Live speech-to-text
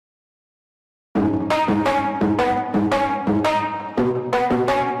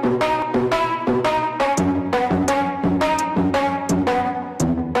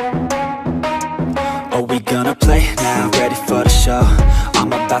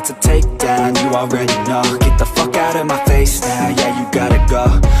about to take down, you already know. Get the fuck out of my face now, yeah, you gotta go.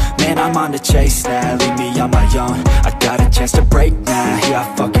 Man, I'm on the chase now, leave me on my own. I got a chance to break now, here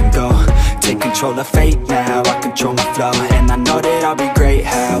I fucking go. Take control of fate now, I control my flow. And I know that I'll be great,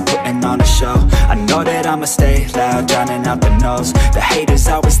 how, putting on a show. I know that I'ma stay loud, drowning out the noise. The haters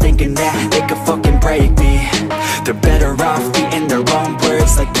always thinking that they could fucking break me. They're better off eating their own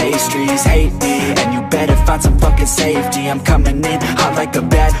words like pastries. Hate me, and you better find some fucking safety. I'm coming in hot like a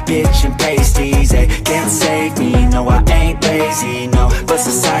bad bitch in pasties. They can't save me, no I ain't lazy, no. But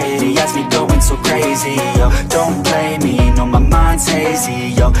society has me going so crazy, yo. Don't blame me, no my mind's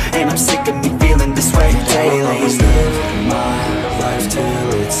hazy, yo. And I'm sick of me feeling this way daily. I'll always live my life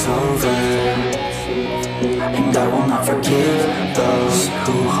till it's over, and I will not forgive those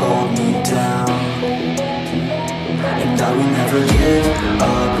who hold me down. And I will never give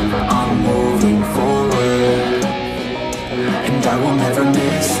up, I'm moving forward. And I will never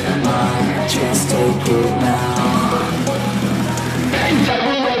miss my chance, take it now. And I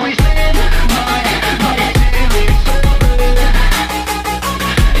will always live my life till it's over.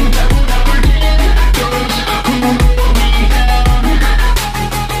 And I will never give those who hold me down.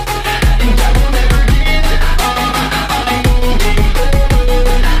 And I will never give up, I'm moving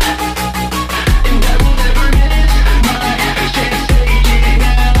forward. And I will never miss my chance, take it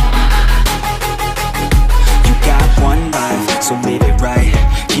now. You got one life, so live it right.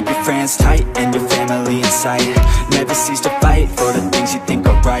 Keep your friends tight and your family in sight. Never cease to fight for the things you think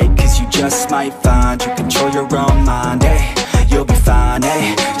are right, cause you just might find you control your own mind, eh? You'll be fine,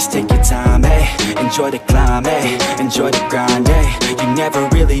 eh? Just take your time, eh? Enjoy the climb, eh? Enjoy the grind, eh? You never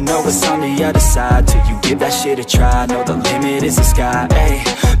really know what's on the other side till you give that shit a try. Know the limit is the sky, eh?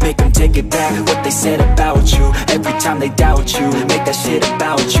 Make them take it back, what they said about you. Every time they doubt you, make that shit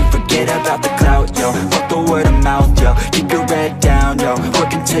about you. Forget about the clout, yo. Fuck the word of mouth, yo. Keep your head down, yo.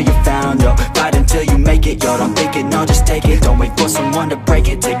 Work until you found, yo. Fight until you make it, yo. Don't think it, no, just take it. Don't wait for someone to break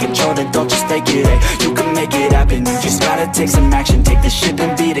it. Take control, then don't just take it, eh? You can make it happen, you just gotta take some action. Take the ship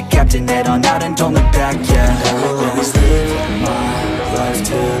and be the captain. Head on out and don't look back, yeah. I will always live my life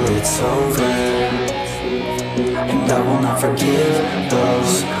till it's over, and I will not forgive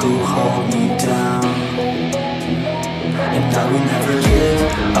those who hold me down. And I will never give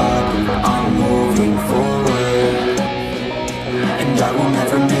up, I'm moving forward. And I will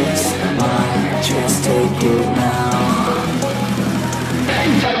never miss my chance, take it now.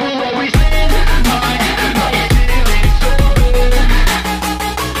 And I will always live my life till it's over.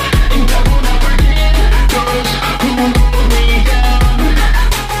 And I will never give those who hold me down.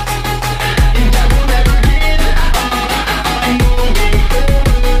 And I will never give up, I'm moving forward.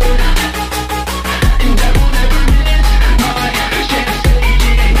 And I will never miss my chance, take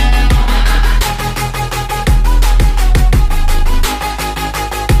it now.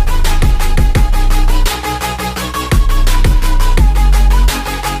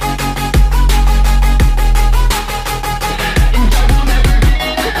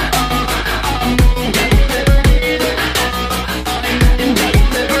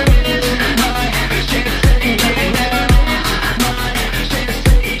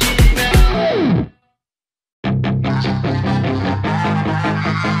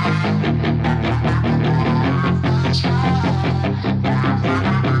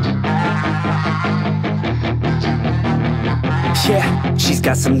 Yeah, she's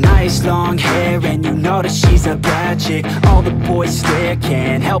got some nice long hair, and you know that she's a bad chick. All the boys stare,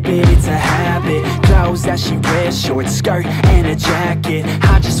 can't help it, it's a habit. Clothes that she wears, short skirt and a jacket.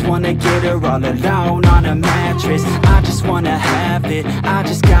 I just wanna get her all alone on a mattress. I just wanna have it, I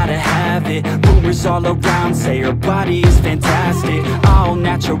just gotta have it. Rumors all around say her body is fantastic. All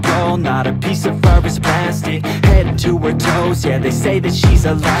natural, not a piece of fur is plastic. Head to her toes, yeah, they say that she's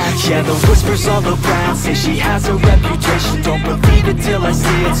a latch. Yeah, the whispers all around say she has a reputation. Don't believe it till I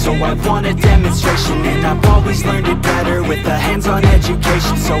see it, so I want a demonstration. And I've always learned it better with a hands-on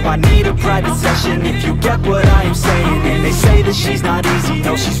education. So I need a private session if you get what I am saying. And they say that she's not easy,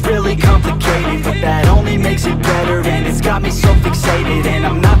 no, she's really complicated. But that only makes it better, and it's got me so fixated. And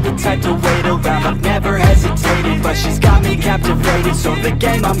I'm not the type to wait around, I've never hesitated. But she's got me captivated, so the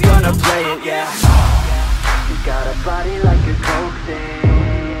game, I'm gonna play it, yeah. She's got a body like a coke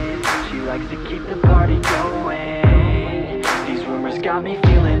thing. She likes to keep the party going. These rumors got me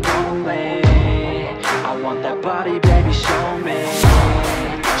feeling lonely. I want that body, baby, show me.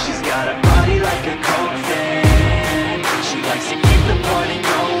 She's got a body like a coke thing. She likes to keep the party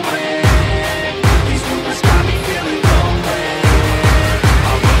going. These rumors got me feeling lonely.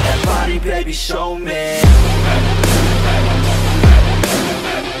 I want that body, baby, show me.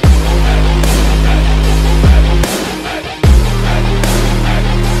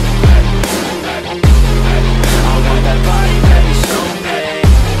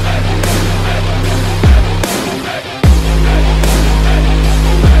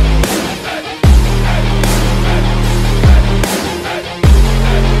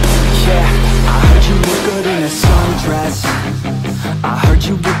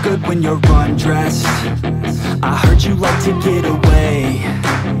 when you're undressed. I heard you like to get away.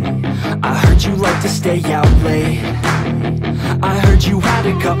 I heard you like to stay out late. I heard you had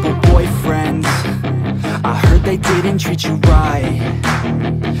a couple boyfriends. I heard they didn't treat you right.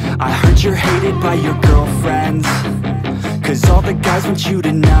 I heard you're hated by your girlfriends, 'cause all the guys want you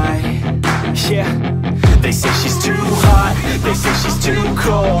tonight. Yeah, they say she's too hot, they say she's too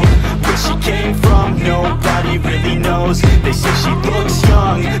cold. Where she came from, nobody really knows. They say she looks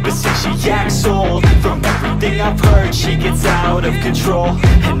young, but say she acts old. From everything I've heard, she gets out of control.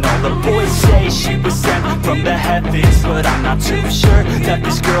 And all the boys say she was sent from the heavens, but I'm not too sure that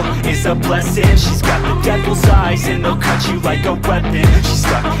this girl is a blessing. She's got the devil's eyes and they'll cut you like a weapon. She's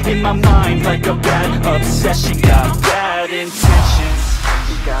stuck in my mind like a bad obsession. Got bad intentions.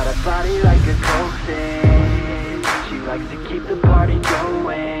 She's got a body like a coffin. She likes to keep the party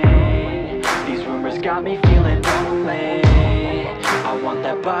going. These rumors got me feeling lonely. I want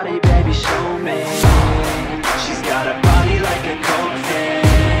that body, baby, show me. She's got a body like a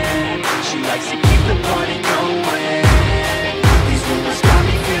coffin. She likes to keep the party going. These rumors got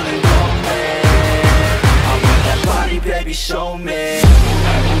me feeling lonely. I want that body, baby, show me.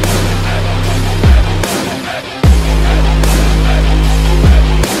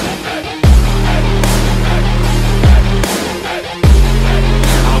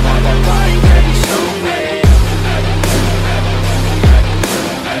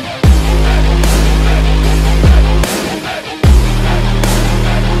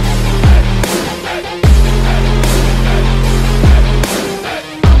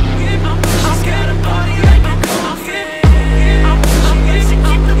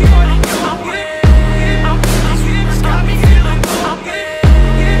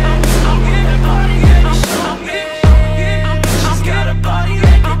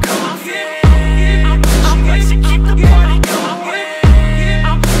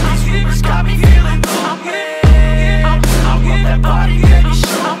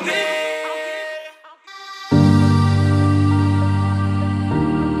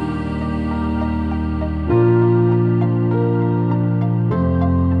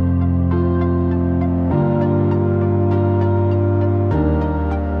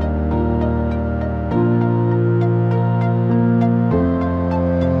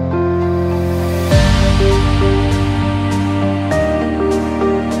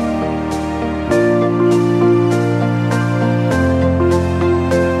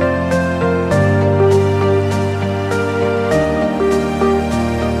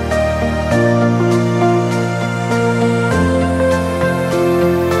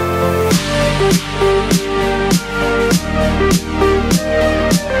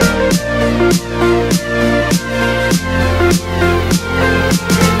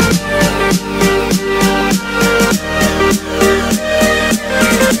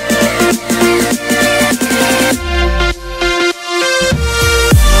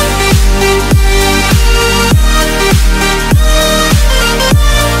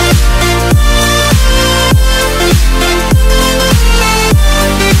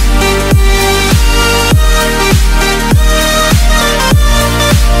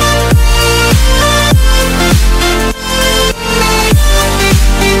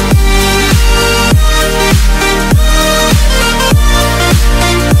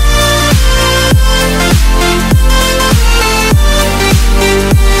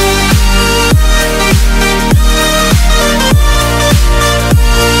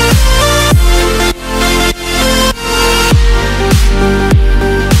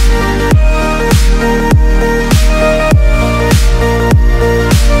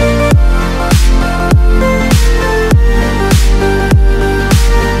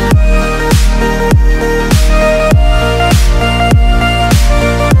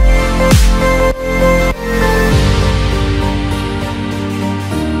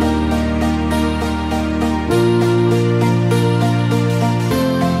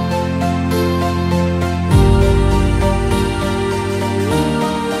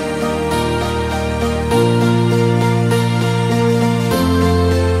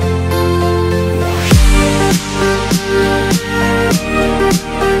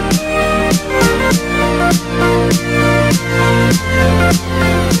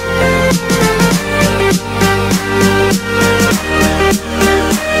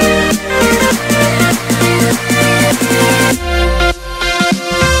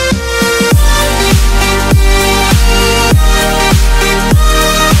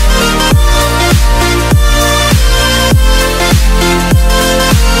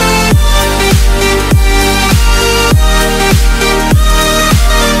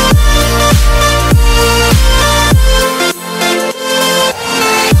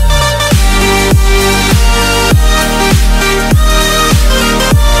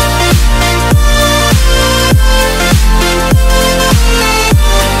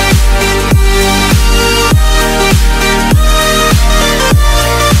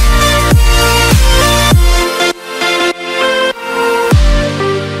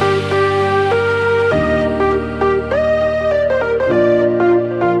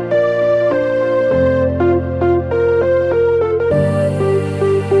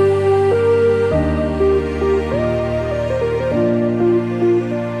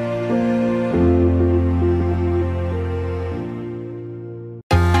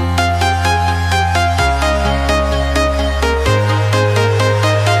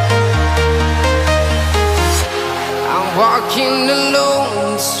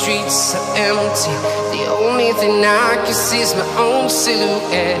 and I can see my own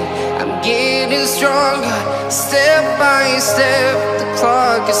silhouette. I'm getting stronger, step by step. The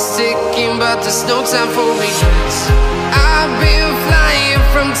clock is ticking, but there's no time for regrets. I've been flying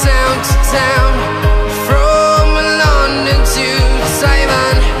from town to town, from London to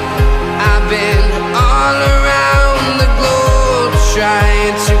Taiwan. I've been all around the globe,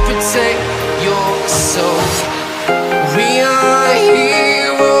 trying to protect your soul. We are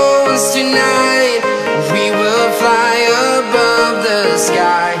heroes tonight. We will fly above the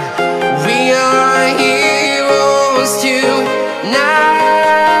sky. We are heroes tonight.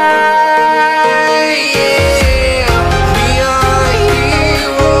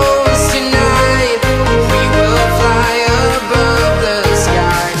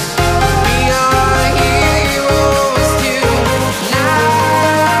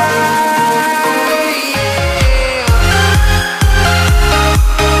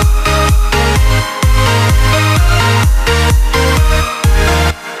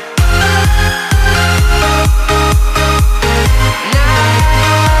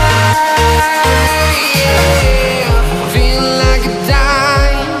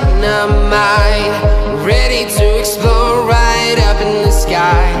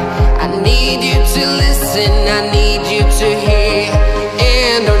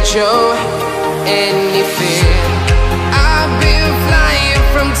 Show any fear. I've been flying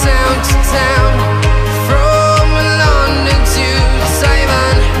from town to town, from London to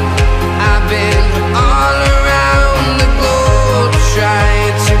Taiwan. I've been all around the globe,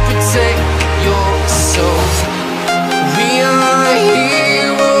 trying to protect your soul. We are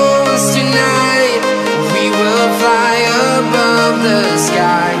heroes tonight. We will fly above the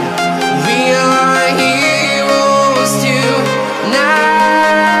sky. We are heroes tonight.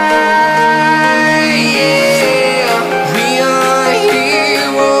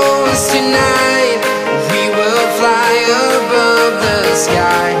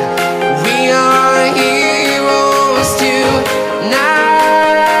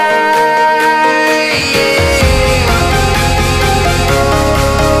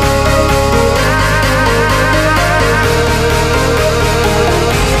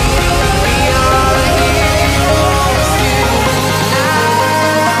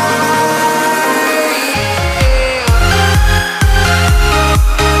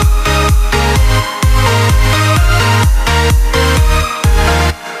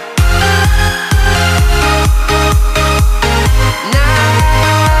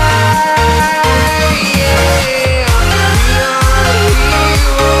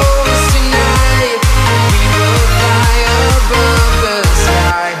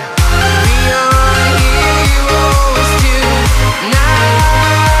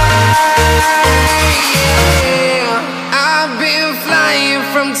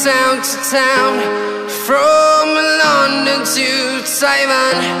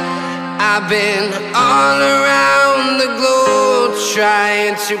 I've been all around the globe,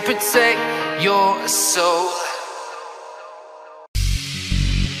 trying to protect your soul.